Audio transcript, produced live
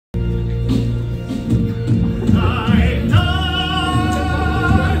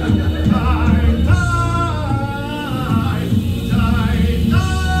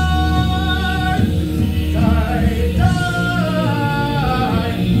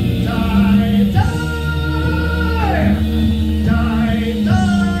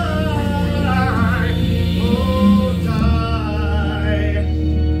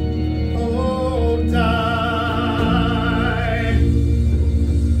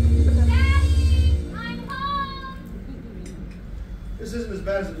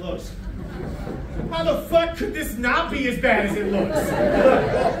fuck could this not be as bad as it looks?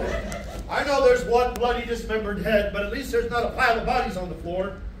 Well, I know there's one bloody dismembered head, but at least there's not a pile of bodies on the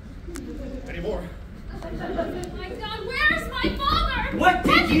floor anymore. Oh my God, where's my father? What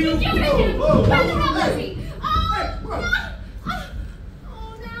did you do to him? Whoa, Where the hell hey. is he? Oh, God.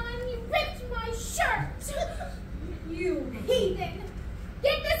 Oh, now and he ripped my shirt. You heathen.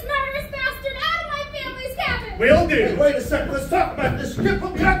 Get this murderous bastard out of my family's cabin. Will do. Hey, wait a second, let's talk about this. Get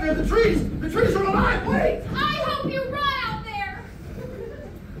out there, the trees! The trees are alive, wait! I hope you run out there.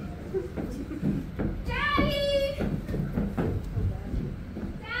 Daddy!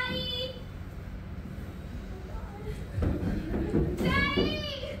 Daddy!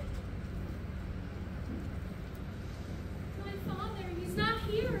 Daddy! My father, he's not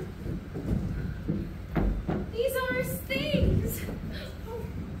here. These are his things.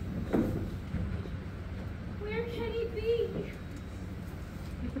 Where can he be?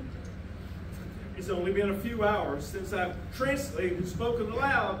 It's only been a few hours since I've translated and spoken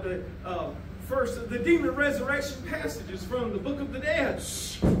aloud the first of the demon resurrection passages from the Book of the Dead.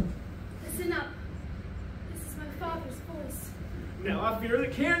 Shh. Listen up. This is my father's voice. Now I fear the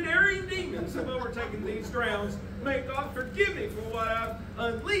Kandarian demons have overtaken these grounds. May God forgive me for what I've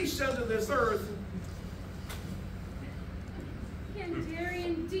unleashed unto this earth.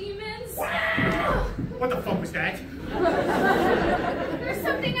 Kandarian demons? What the fuck was that? There's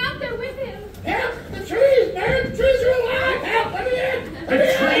something out there with him. Help! The trees, man! The trees are alive! Help! Let me in! The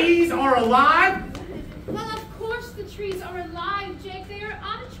trees are alive? Well, of course the trees are alive, Jake. They are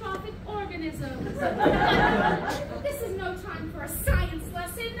autotrophic organisms. This is no time for a science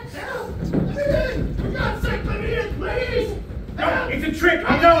lesson. Help! Let me in! For God's sake, let me in, please! No, it's a trick.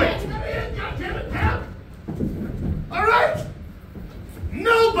 I know it. Let me in! God damn it! Help! All right!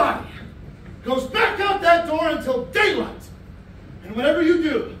 Nobody goes back out that door until daylight. And whatever you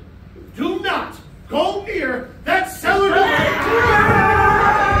do, do not go near that cellar door.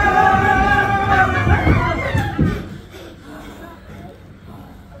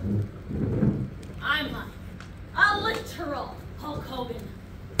 I'm like a literal Hulk Hogan.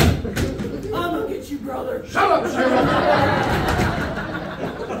 I'm gonna get you, brother. Shut up, Cheryl.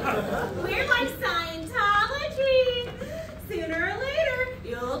 We're like Scientology. Sooner or later,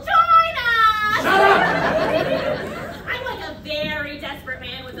 you'll join us. Shut up. I'm like a very desperate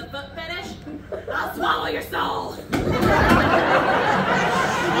man with a foot fetish. I'll swallow your soul. Shut the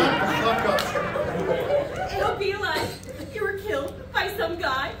fuck up, Cheryl. It'll be like you were killed by some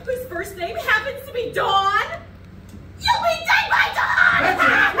guy whose first name happens to be Dawn. You'll be dead by dawn!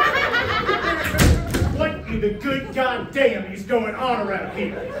 What in the good goddamn is going on around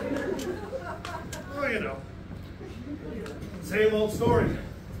here? Well, you know, same old story.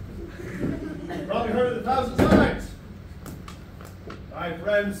 Probably heard it 1,000 times. 5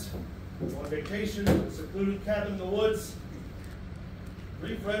 friends on vacation to a secluded cabin in the woods.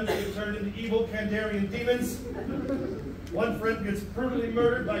 3 friends get turned into evil Kandarian demons. 1 friend gets brutally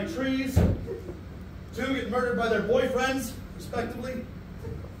murdered by trees. 2 get murdered by their boyfriends, respectively.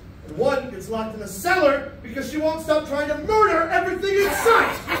 And 1 gets locked in a cellar because she won't stop trying to murder everything in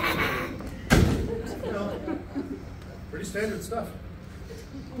sight. You know, pretty standard stuff.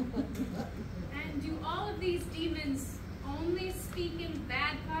 And do all of these demons only speak in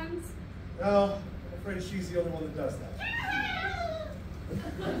bad puns? No, I'm afraid she's the only one that does that.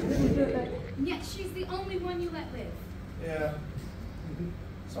 And yet she's the only one you let live. Yeah.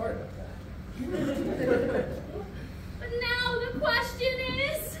 Sorry about that. But now the question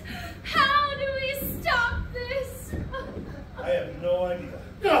is, how do we stop this? I have no idea.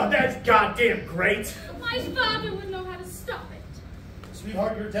 Oh, that's goddamn great. My father would know how to stop it.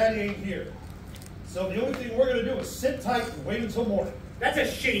 Sweetheart, your daddy ain't here. So the only thing we're going to do is sit tight and wait until morning. That's a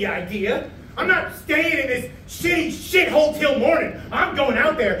shitty idea. I'm not staying in this shitty shithole till morning. I'm going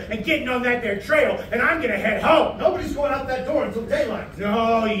out there and getting on that there trail, and I'm gonna head home. Nobody's going out that door until daylight.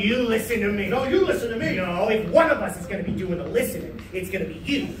 No, you listen to me. No, you listen to me. No, if one of us is gonna be doing the listening, it's gonna be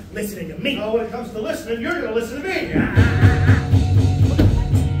you listening to me. No, when it comes to listening, you're going to listen to me.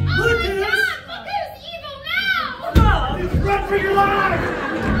 Oh Look my at God! this. Look who's evil now! Oh, run for your life!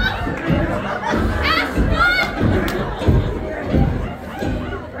 Ash, run!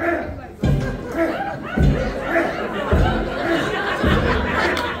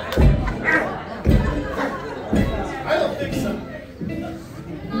 I don't think so.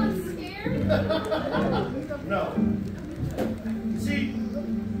 Not scared? No. See,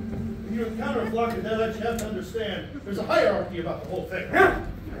 when you encounter a flock of deadites, you have to understand there's a hierarchy about the whole thing.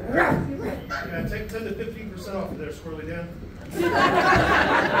 Yeah, take 10 to 15% off of there, Squirrely Dan.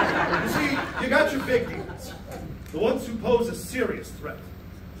 You see, you got your big demons, the ones who pose a serious threat.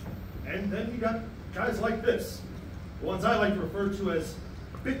 And then you got Guys like this. The ones I like to refer to as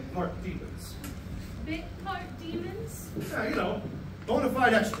bit part demons. Bit part demons? Yeah, you know, bona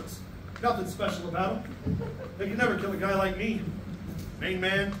fide extras. Nothing special about them. They can never kill a guy like me. Main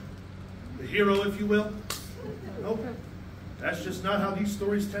man, the hero, if you will. Nope. That's just not how these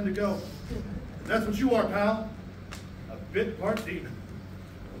stories tend to go. And that's what you are, pal. A bit part demon.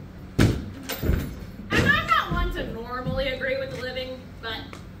 And I'm not one to normally agree with the living, but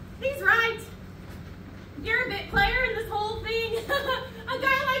he's right. You're a bit player in this whole thing. A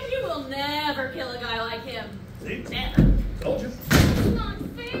guy like you will never kill a guy like him. See? Never. Told you. It's not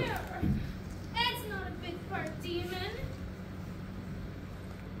fair. Ed's not a bit part demon.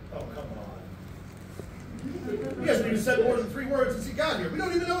 Oh, come on. He hasn't even said more than 3 words since he got here. We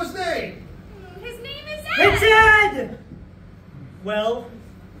don't even know his name. His name is It's Ed! Ed! Well,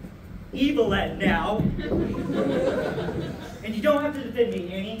 evil Ed now. And you don't have to defend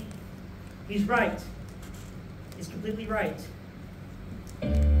me, Annie. He's right. He's completely right.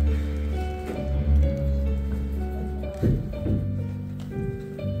 I'm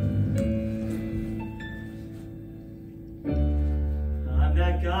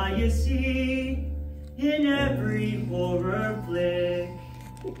that guy you see in every horror flick.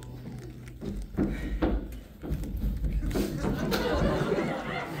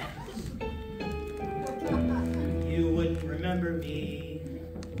 You wouldn't remember me.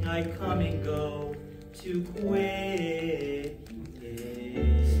 I come and go too quick.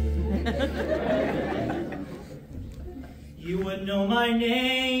 You wouldn't know my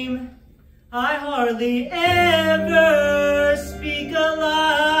name. I hardly ever speak a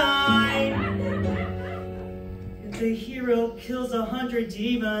line. If the hero kills 100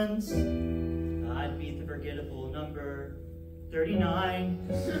 demons, I'd be the forgettable number 39.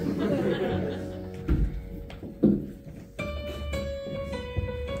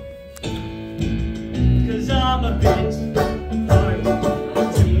 'Cause I'm a bit part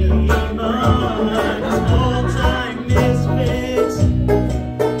demon, all-time misfit.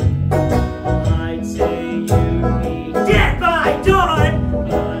 I'd say you'd be dead by dawn,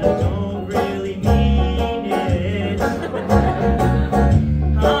 but I don't really mean it.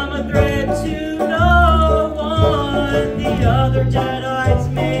 I'm a threat to no one. The other Jedi's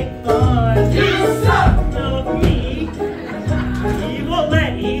make fun of me. Evil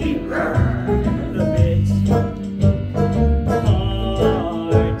Letty. The bit part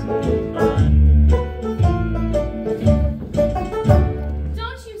demon.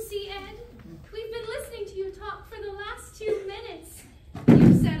 Don't you see, Ed? We've been listening to you talk for the last 2 minutes.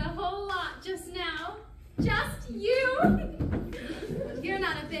 You said a whole lot just now. Just you. You're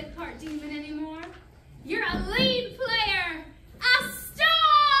not a bit part demon anymore. You're a lead player. A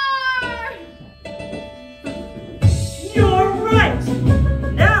star! You're right!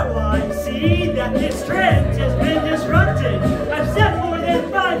 Now I see that this trend has been disrupted. I've said more than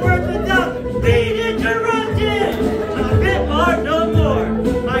 5 words without being interrupted. Not a bit part no more.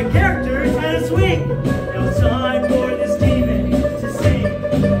 My character's had a swing. Now it's time for this demon to sing,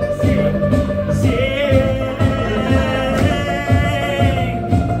 sing, sing.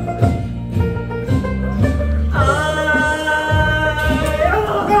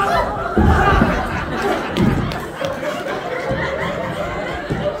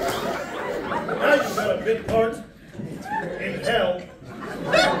 Now you got a bit part in hell.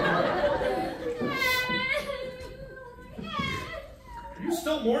 Are you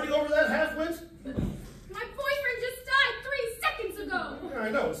still mourning over that half-wit? My boyfriend just died 3 seconds ago. Yeah,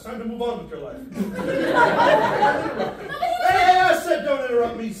 I know. It's time to move on with your life. Hey, I said don't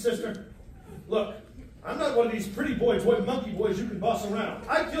interrupt me, sister. Look, I'm not one of these pretty boy monkey boys you can boss around.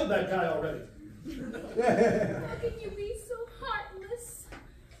 I killed that guy already. How can you be so heartless?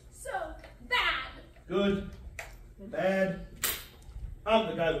 So bad. Good, bad. I'm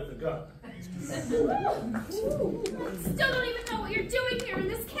the guy with the gun. Still don't even know what you're doing here in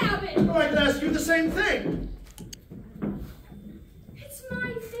this cabin. Well, I can ask you the same thing. It's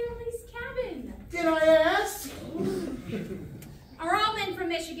my family's cabin. Did I ask? Are all men from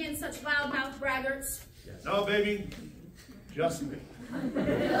Michigan such loudmouth braggarts? No, baby. Just me.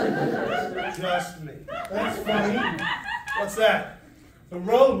 Just me. That's funny. What's that? The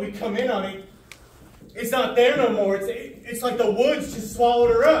road we come in on, it's not there no more. It's like the woods just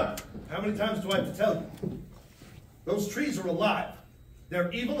swallowed her up. How many times do I have to tell you? Those trees are alive. They're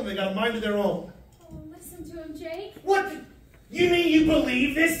evil and they got a mind of their own. Oh, listen to him, Jake. What? You mean you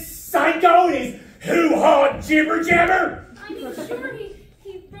believe this psycho and his hoo-ha jibber-jabber? I mean, sure,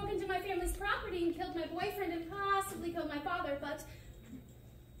 he broke into my family's property and killed my boyfriend and possibly killed my father, but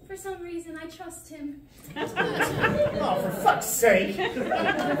for some reason I trust him. Oh, for fuck's sake.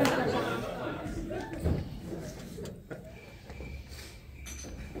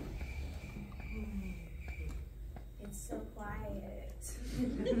 It's so quiet.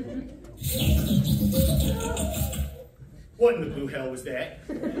 What in the blue hell was that?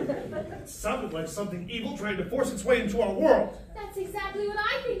 It sounded like something evil trying to force its way into our world. That's exactly what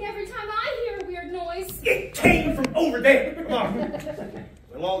I think every time I hear a weird noise. It came from over there. Come on.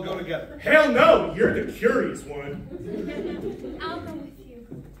 We'll all go together. Hell no, you're the curious one. I'll go with you.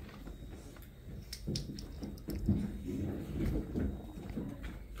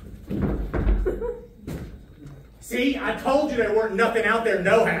 See, I told you there weren't nothing out there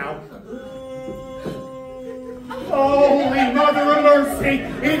nohow. Holy Mother of Mercy!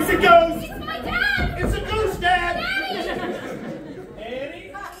 It's a ghost! It's my dad! It's a ghost, Dad!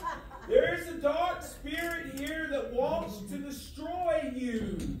 Annie, there's a dark spirit here that wants to destroy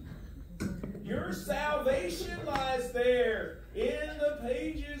you. Your salvation lies there in the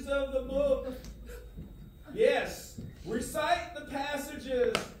pages of the book. Yes, recite the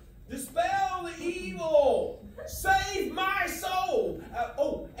passages. Dispel the evil. Save my soul.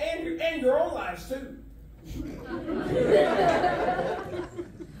 And your own lives too.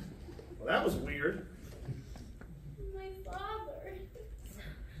 Well, that was weird. My father.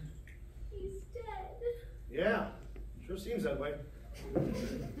 He's dead. Yeah, sure seems that way. He's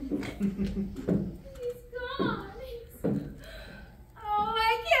gone. Oh,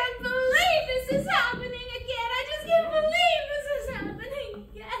 I can't believe this is happening again. I just can't believe this is happening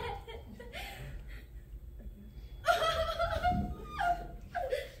again.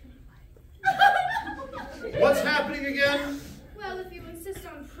 What's happening again? Well, if you insist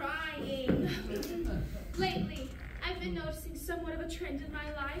on prying. Lately, I've been noticing somewhat of a trend in my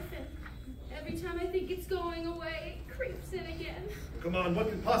life, and every time I think it's going away, it creeps in again. Come on, what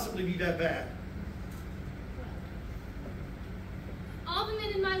could possibly be that bad? All the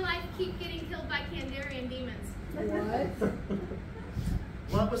men in my life keep getting killed by Kandarian demons. What?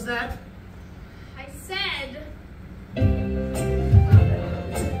 What was that? I said...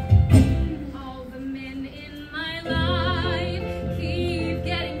 all the men in my life keep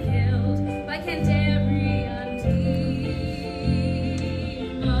getting killed by Kandarian demons.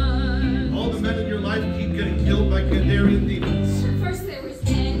 All the men in your life keep getting killed by Kandarian demons. First there was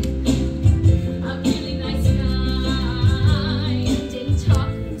Ed, a really nice guy. Didn't talk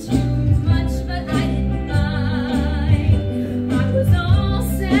too much, but I didn't mind. I was all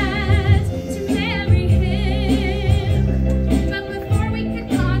set to marry him, but before we could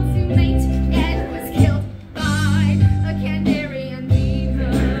consummate, Ed was killed by a Kandarian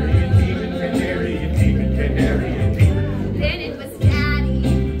demon. Kandarian demon. Then it was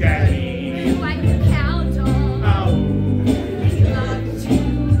Daddy, Daddy. who I could count on. Oh. He loved to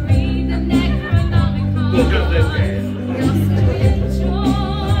read the Necronomicon. Look up this man. He also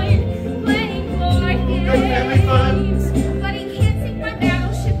enjoyed playing board games. Good family fun. But he can't sink my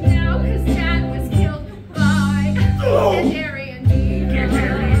battleship now because Dad was killed by Oh. Kandarian demon.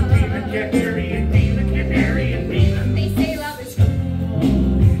 Kandarian demon, Kandarian demon, Kandarian demon. They say love is cruel,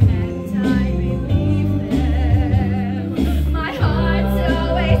 and I believe them. My heart's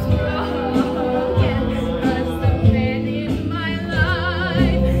always broken, 'cause the men in my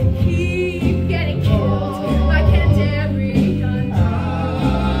life keep getting killed by Kandarian demons.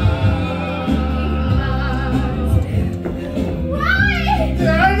 Why? I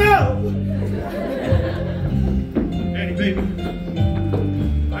don't know. Annie, baby.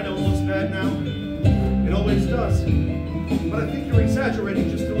 I know it looks bad now. It always does. But I think you're exaggerating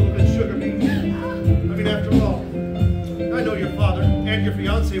just a little bit, Sugar Bean. I mean, after all, I know your father and your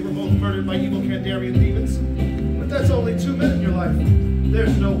fiancé were both murdered by evil Kandarian demons. But that's only 2 men in your life.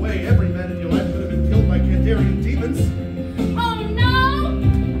 There's no way every man in your life could have been killed by Kandarian demons. Oh no!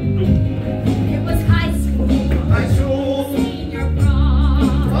 It was high school. High school. Senior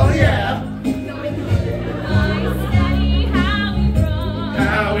prom. Oh, yeah. I study how we run.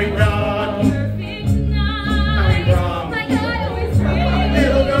 How we run. Perfect night. run. Like I always dream.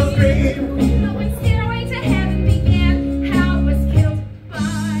 Little girl scream. But when Stairway to Heaven began, Hal was killed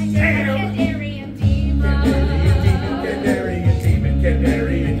by Damn. Kandarian demon. Kandarian demon,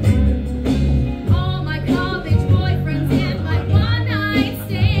 Kandarian demon. All my college boyfriends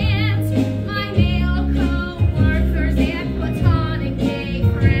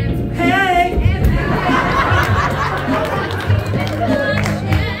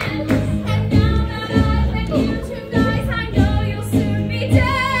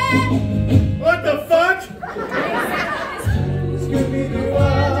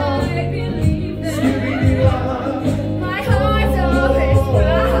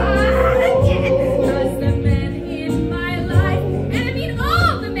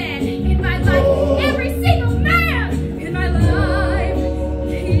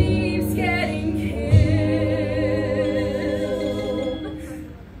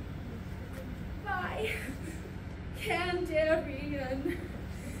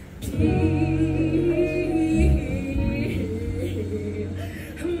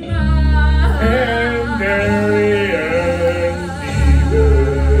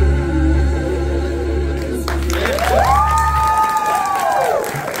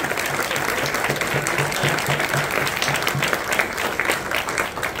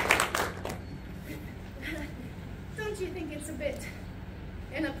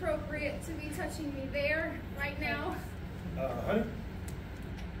inappropriate to be touching me there, right now? Honey?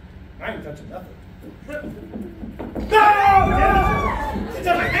 I ain't touching nothing. No! It's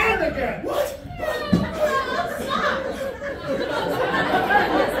on my hand again! What?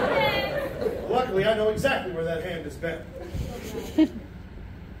 Luckily, I know exactly where that hand has been.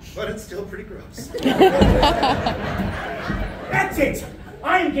 But it's still pretty gross. That's it!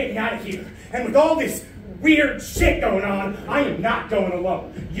 I am getting out of here. And with all this weird shit going on, I am not going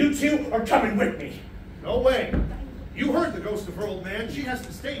alone. You two are coming with me. No way. You heard the ghost of her old man. She has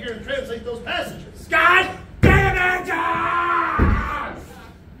to stay here and translate those passages. God damn it! Ah!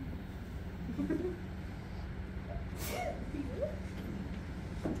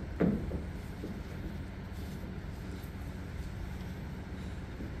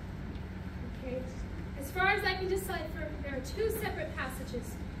 Okay. As far as I can decipher, there are two separate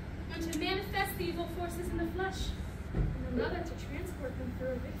passages. One to manifest the evil forces in the flesh, and another to transport them through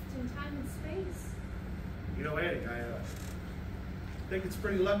a rift in time and space. You know, Annie, I think it's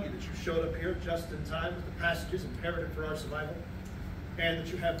pretty lucky that you showed up here just in time with the passages imperative for our survival, and that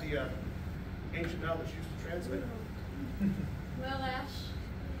you have the ancient knowledge used to translate. Well, Ash,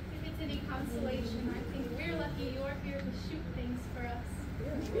 if it's any consolation, I think we're lucky you're here to shoot things for us.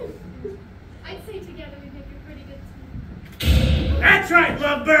 I'd say together we make a pretty good team. That's right,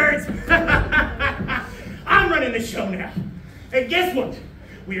 lovebirds! I'm running the show now. And guess what?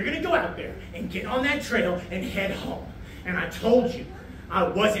 We're gonna go out there and get on that trail and head home. And I told you, I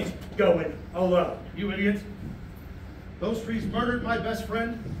wasn't going alone. You idiot. Those trees murdered my best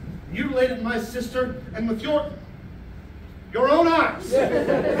friend, mutilated my sister, and with your own eyes,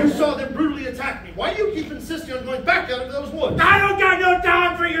 you saw them brutally attack me. Why do you keep insisting on going back out into those woods? I don't got no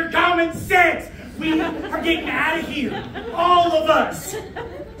time for your common sense! We are getting out of here. All of us.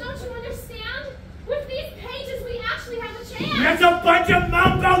 But don't you understand? With these pages, we actually have a chance. That's a bunch of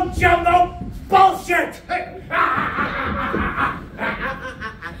mumbo-jumbo bullshit! Hey! Now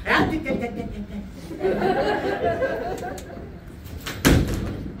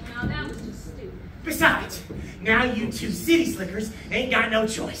that was just stupid. Besides, now you two city slickers ain't got no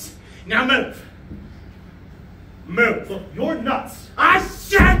choice. Now move. Move. Look, you're nuts. I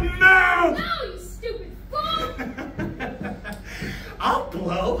said move! No, you stupid fool! I'll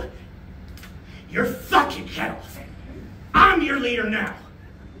blow your fucking head off. I'm your leader now.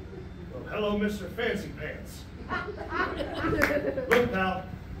 Well, hello, Mr. Fancy Pants. Look, pal,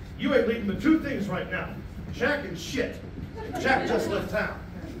 you ain't leading the two things right now. Jack and shit. Jack just left town.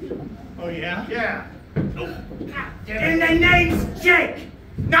 Oh, yeah? Yeah. And the name's Jake,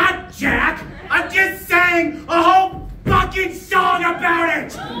 not Jack. I'm just saying a whole fucking song about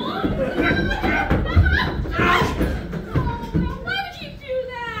it. Why would you do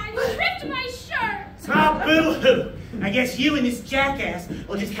that? You ripped my shirt. Oh, boo-hoo. I guess you and this jackass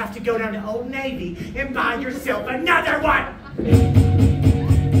will just have to go down to Old Navy and buy yourself another one.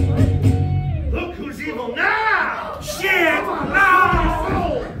 Look who's evil now! Shit!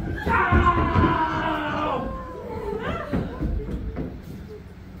 No! No!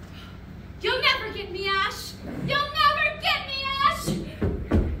 You'll never get me, Ash. You'll never get me, Ash.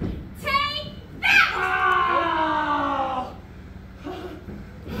 Take that!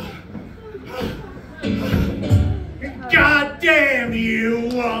 God damn you,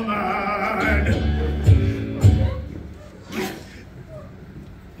 woman!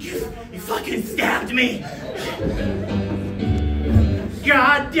 You fucking stabbed me!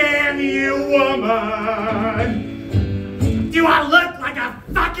 God damn you, woman! Do I look like a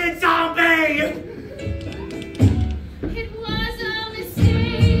fucking zombie? It was a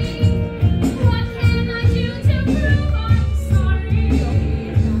mistake. What can I do to prove I'm sorry?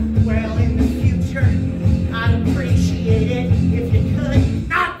 Well, in the future, I'd appreciate it if you could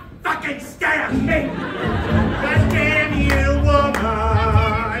not fucking stab me! God damn you,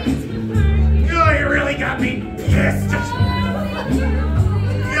 woman! Oh, you really got me pissed!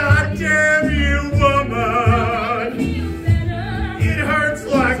 God damn you, woman! It hurts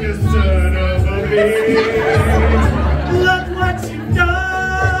like a son of a bitch! Look what you've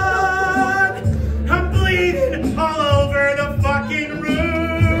done! I'm bleeding all over the fucking room!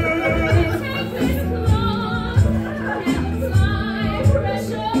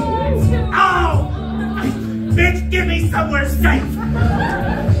 Oh! Bitch, give me somewhere safe!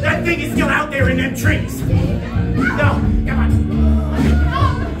 That thing is still out there in them trees! No, come on!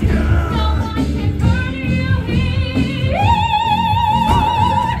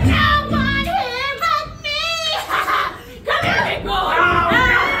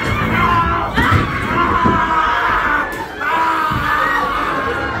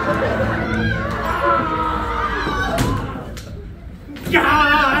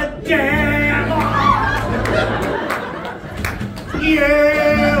 goddamn you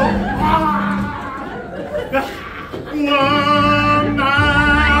woman.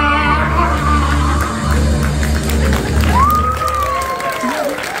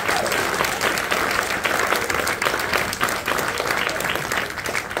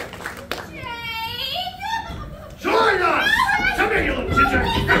 Join us! Come here, you little ginger!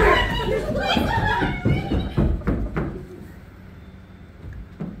 Come here!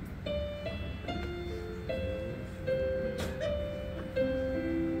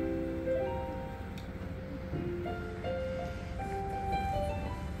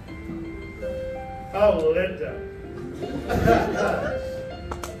 Oh, Linda.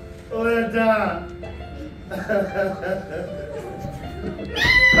 Linda.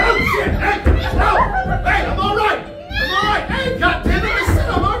 Oh, shit! Hey! No! Hey, I'm all right! I'm all right! Hey, goddammit! I said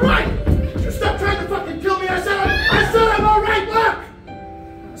I'm all right! You stop trying to fucking kill me! I said I'm all right! Look!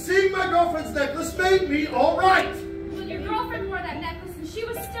 Seeing my girlfriend's necklace made me all right! When your girlfriend wore that necklace and she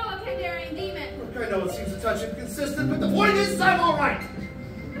was still a Kandarian demon. Look, I know it seems a touch inconsistent, but the point is I'm all right!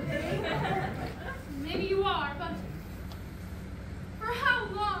 Maybe you are, but for how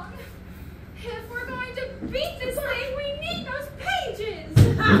long? If we're going to beat this thing, we need those pages!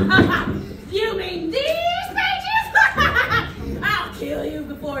 You mean these pages? I'll kill you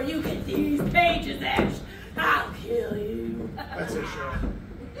before you get these pages, Ash. I'll kill you. That's it, Cheryl.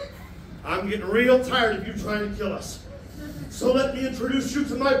 I'm getting real tired of you trying to kill us. So let me introduce you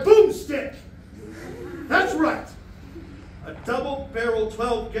to my boomstick. That's right. A double-barrel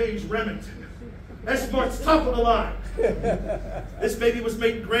 12-gauge Remington. S-Mart's top of the line. This baby was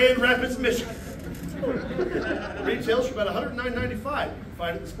made in Grand Rapids, Michigan. Retails for about $109.95. You can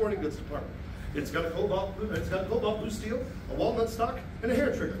find it in the sporting goods department. It's got cobalt blue steel, a walnut stock, and a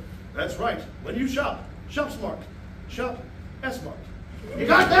hair trigger. That's right. When you shop, shop smart. Shop S-Mart. You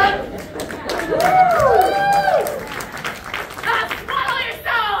got that? Swallow your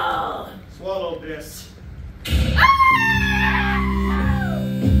soul! Swallow this.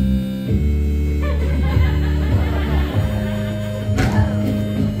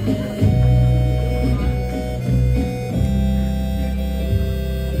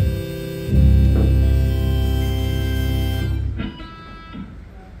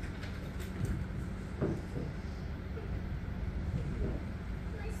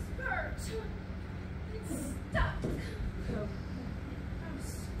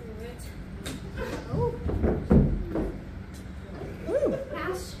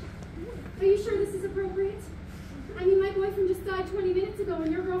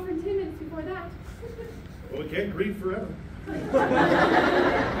 Well, we can't grieve forever. You're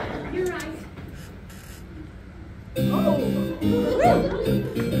right.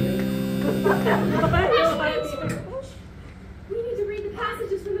 We need to read the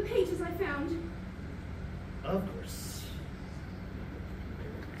passages from the pages I found. Of course.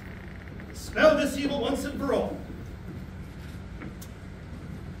 Spell this evil once and for all.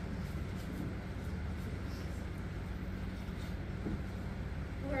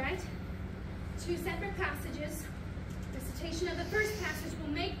 All right. 2 separate passages. Recitation of the first passage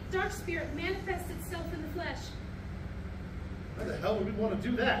will make dark spirit manifest itself in the flesh. Why the hell would we want to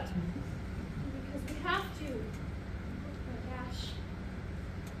do that? Because we have to. But Ash,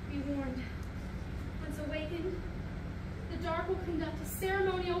 be warned. Once awakened, the dark will conduct a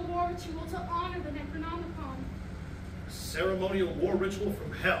ceremonial war ritual to honor the Necronomicon. Ceremonial war ritual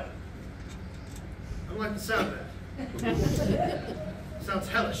from hell. I don't like the sound of that. Sounds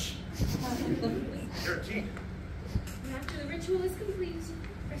hellish. Guaranteed. And after the ritual is complete,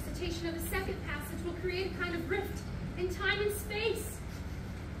 recitation of the second passage will create a kind of rift in time and space.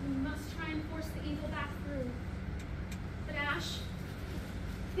 We must try and force the evil back through. But Ash,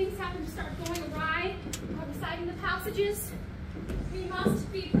 things happen to start going awry while reciting the passages. We must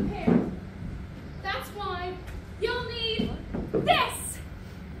be prepared. That's why you'll need this!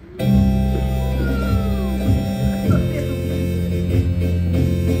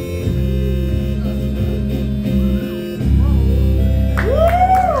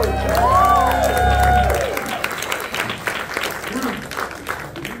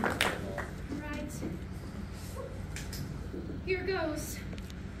 Here goes.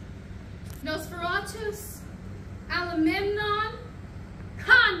 Nosferatus, Alamemnon,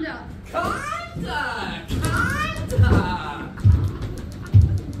 Conda. Conda!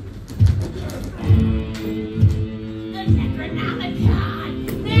 The Necronomicon!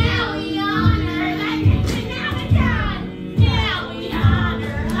 Now we honor the Necronomicon! Now we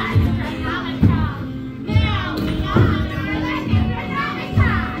honor the Necronomicon! Now we honor the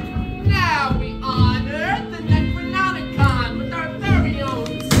Necronomicon! Now we honor the Necronomicon with our very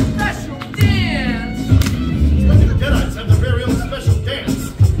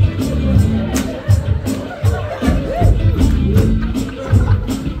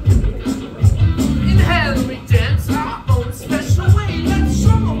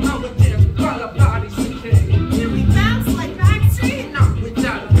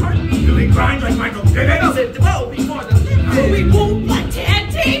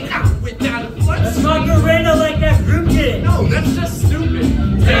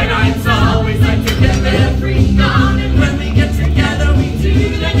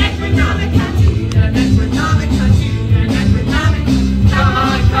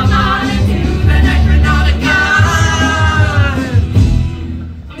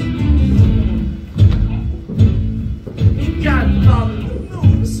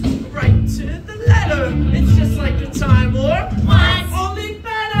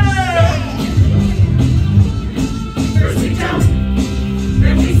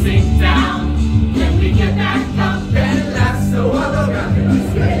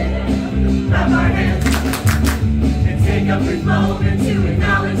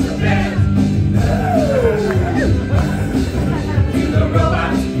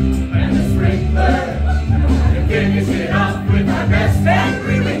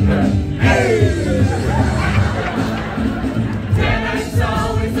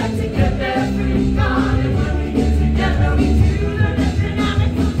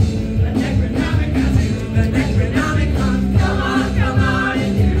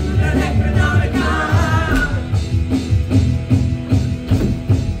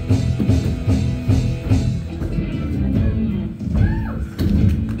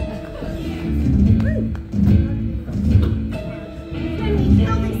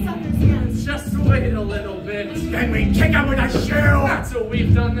Then we kick him with a shoe. That's what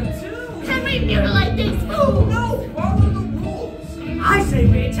we've done too. Can we mutilate these fools? No, follow the rules. I say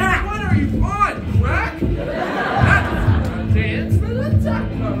we attack. What are you on, crack? That's a dance for the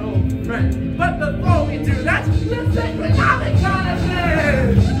attack, my old friend. But before we do that, let's take Necronomicon of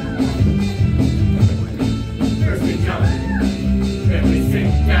this. First we jump, then we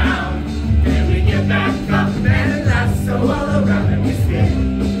sink down, then we get back up, and lasso all around, and we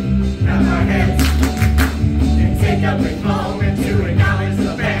spin out our heads, and take a brief moment to acknowledge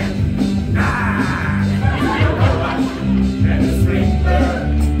the band. And the sprinkler,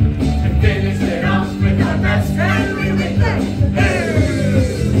 and finish it off with our best friend, we win.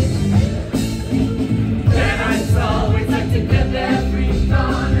 Then I saw we like to get there free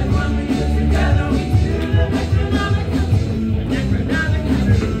gone, and when we get together we do the Necronomicon, the Necronomicon,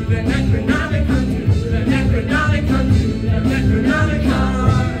 the Necronomicon, the Necronomicon, the Necronomicon.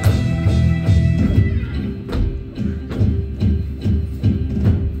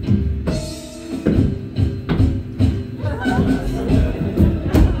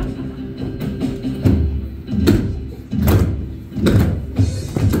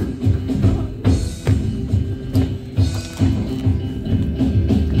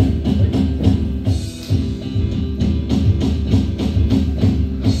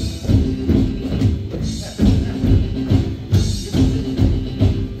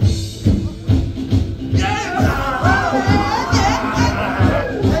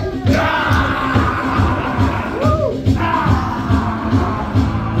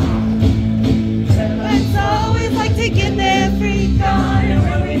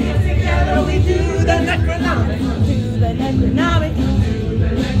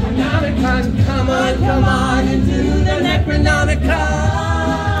 Come on and do the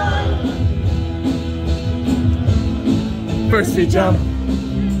Necronomicon. First we jump,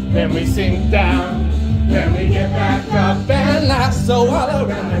 then we sink down, then we get back up and lasso all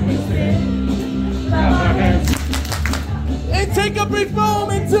around, and we spin out our heads and take a brief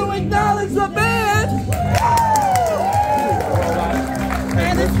moment to acknowledge the band.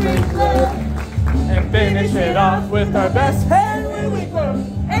 And the sprinkler, and finish it off with our best hand when we go.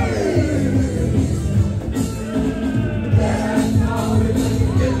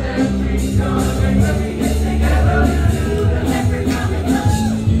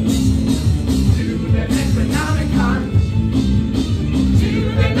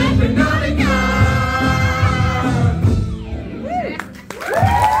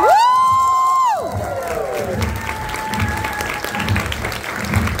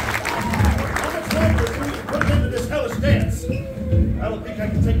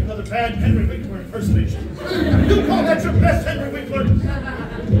 Bad Henry Winkler impersonation. You call that your best Henry Winkler? I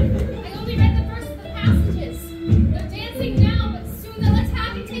only read the first of the passages. They're dancing now, but soon they'll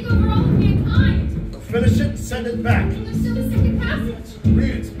attack and take over all of mankind. We'll finish it and send it back. There's still the second passage.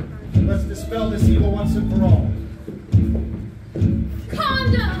 Read it. Let's dispel this evil once and for all.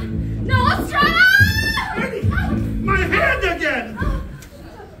 Conda! Nostra! My hand again!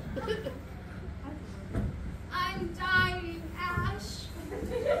 I'm dying, Ash.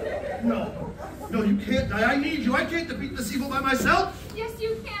 No, you can't die. I need you. I can't defeat this evil by myself. Yes,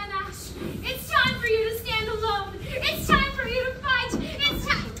 you can, Ash. It's time for you to stand alone. It's time for you to fight. It's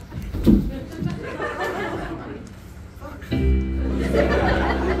time.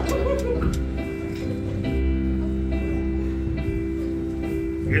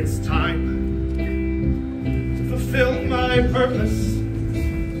 It's time to fulfill my purpose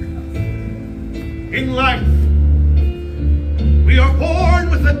in life. We are born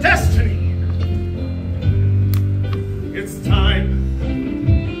with a destiny. It's time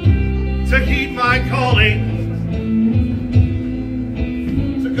to heed my calling,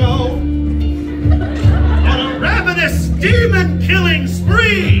 to go on a ravenous demon-killing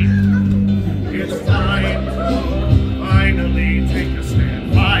spree. It's time to finally take a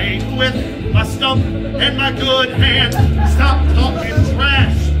stand, fight with my stump and my good hand, stop talking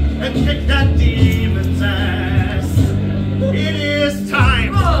trash and kick that demon's ass. It is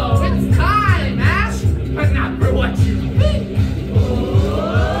time. Oh, it's time, Ash, but not for what you think.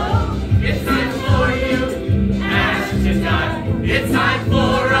 Oh, it's time for you, Ash, to die. It's time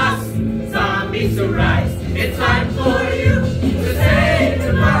for us, zombies to rise. It's time for you to say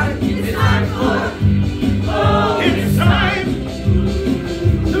goodbye. It's time for, oh, It's time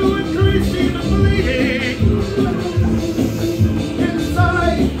to increase the bleeding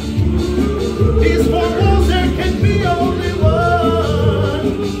inside these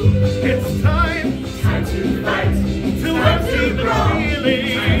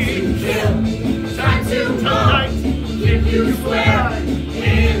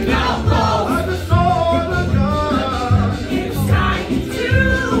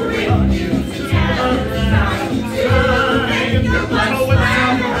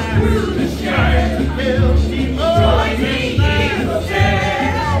through the shade, join the evil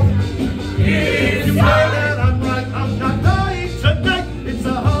dead. It's You know that I'm right, I'm not dying tonight, it's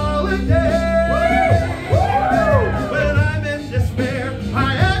a holiday. When I'm in despair,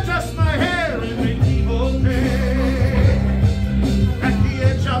 I adjust my hair and make evil pay. At the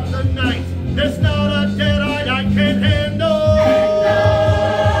edge of the night, there's not a dead eye I can't handle.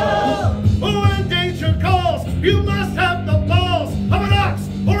 When danger calls, you must have the balls of an ox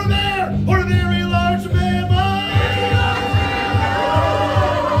or a bear or a very large mammal.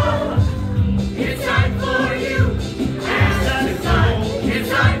 It's time for you, ask to die. It's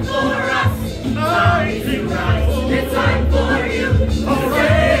time for us, time to rise. It's time for you, say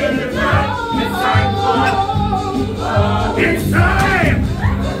goodbye. It's time for It's time!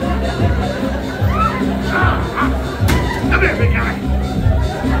 Come here, big guy.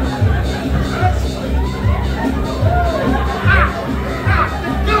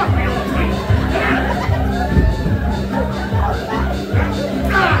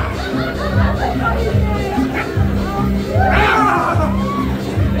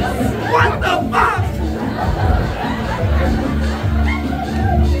 What the fuck?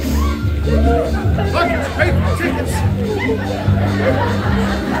 Buckets, paper, tickets.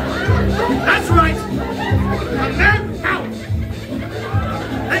 That's right. A man out.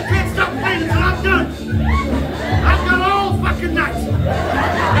 They can't stop playing until I'm done. I've got all fucking night.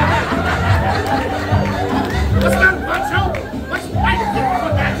 What's that, Pancho? What's right there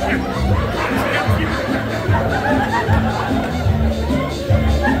for that shit?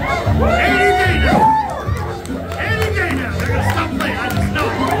 Any day now. Any day now. They're gonna stop playing. I just know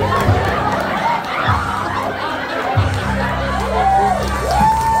it.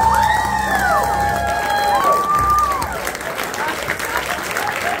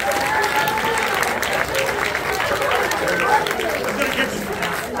 I'm gonna get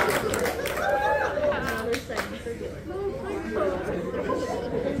you.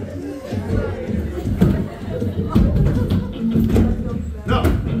 No.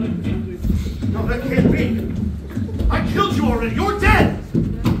 No, that can't be. I killed you already. You're dead.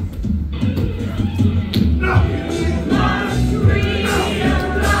 No. must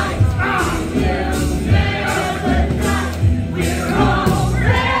realize we'll never die. We're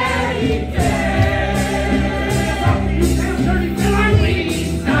already dead. We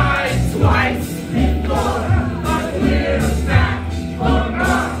died twice before, but we're back for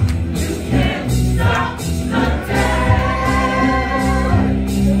more. You can't stop the dead.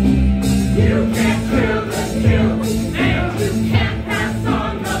 You can't kill the killed, and you can't pass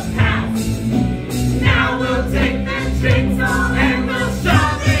on the past. Now we'll take that chainsaw and we'll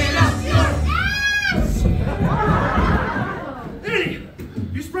shove it up your ass! Eddie,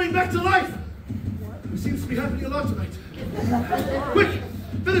 you sprang back to life. It seems to be happening a lot tonight. Quick,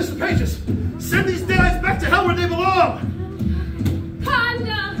 finish the pages. Send these dead eyes back to hell where they belong.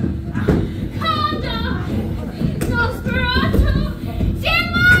 Conda! Conda! Nosferatu!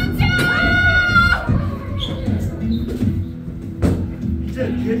 Demonto! You did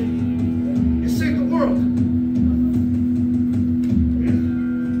it, kid. You saved the world.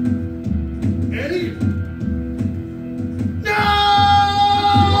 Eddie? No!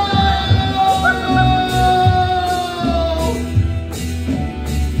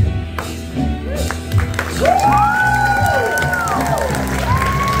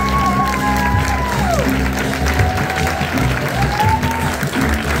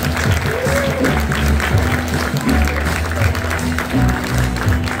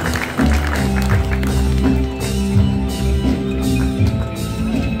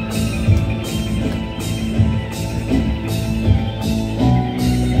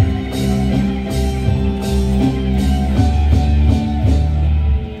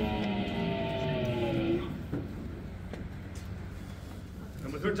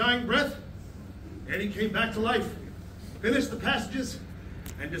 And with her dying breath, Eddie came back to life, finished the passages,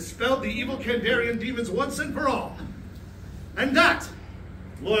 and dispelled the evil Kandarian demons once and for all. And that,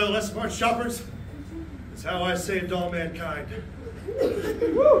 loyal Esmart shoppers, is how I saved all mankind.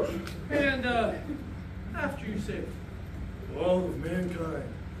 And after you saved All of mankind.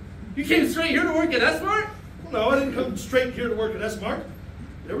 you came straight here to work at S-Mart? No, I didn't come straight here to work at Esmart.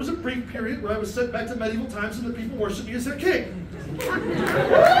 There was a brief period where I was sent back to medieval times and the people worshiped me as their king.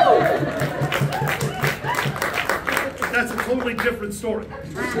 That's a totally different story.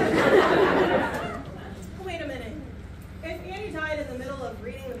 Wait a minute. If Annie died in the middle of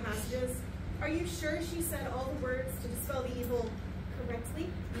reading the passages, are you sure she said all the words to dispel the evil correctly?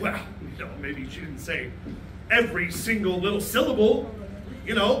 Well, maybe she didn't say every single little syllable,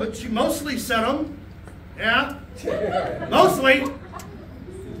 but she mostly said them. Yeah, mostly.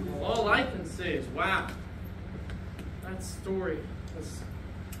 Wow. That story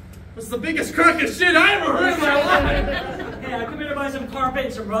was the biggest crock of shit I ever heard in my life. Yeah, come here to buy some carpet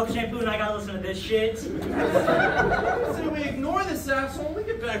and some rug shampoo, and I gotta listen to this shit. So we ignore this asshole, we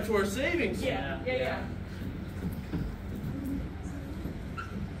get back to our savings. Yeah.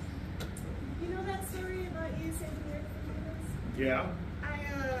 You know that story about you saving the earth from humans? Yeah?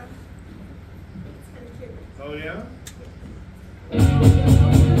 It's kind of cute. Oh, yeah?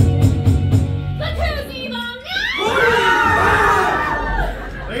 Look who's evil now!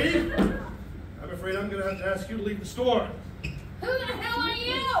 Lady, I'm afraid I'm going to have to ask you to leave the store. Who the hell are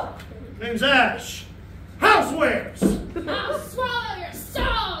you? Name's Ash. Housewares! I'll swallow your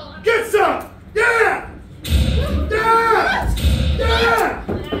soul! Get some! Yeah! Yeah! Yeah!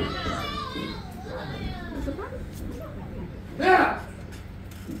 Now!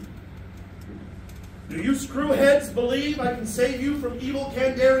 Do you screwheads believe I can save you from evil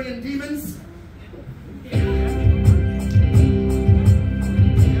Kandarian demons?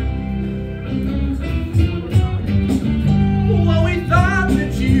 Well, we thought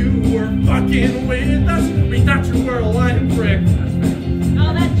that you were fucking with us. We thought you were a lying prick.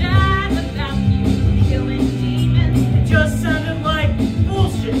 All that jive about you killing demons. It just sounded like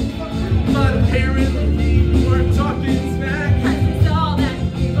bullshit. But apparently you weren't talking smack. I saw that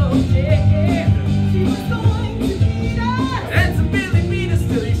evil chick. She was going to beat us. And severely beat us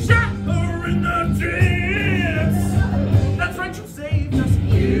till he shot her in the tits. That's right, you saved us.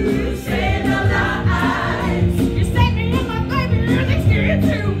 You saved our lives. You saved me and my baby. You're the experience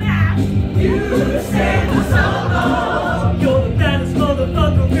too much. You saved us all. You're the baddest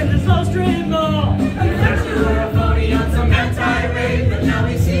motherfucker in this whole strip mall. We thought you were a phony on some anti-rape, but now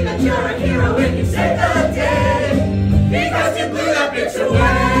we see that you're a hero when you save the day. Because you blew that bitch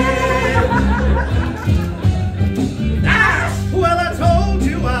away. Ash! Well, I told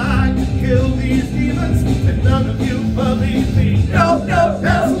you I could kill these demons, and none of you believe me. No,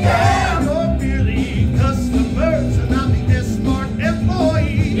 yeah! You're merely customers, and I'm the smart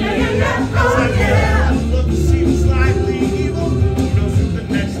employee. Yeah. Cause I can look seems slightly evil. Who knows who the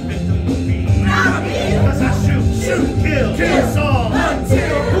next victim will be? Not me. Cause I shoot, kill us all.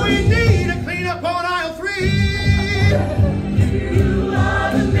 Until We need to clean up on aisle 3. you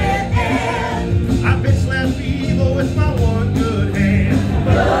are the man. I bitch slash evil with my one good hand.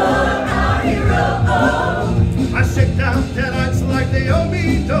 Our hero. I shake down deadites like they owe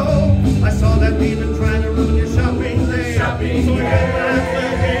me dough. I saw that demon trying to ruin your shopping day. So I gave my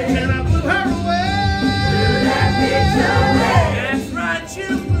bitch and I blew her away. That's right, you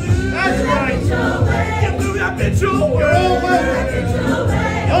blew. That's right. You blew that bitch away. You're all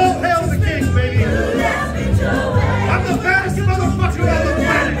welcome.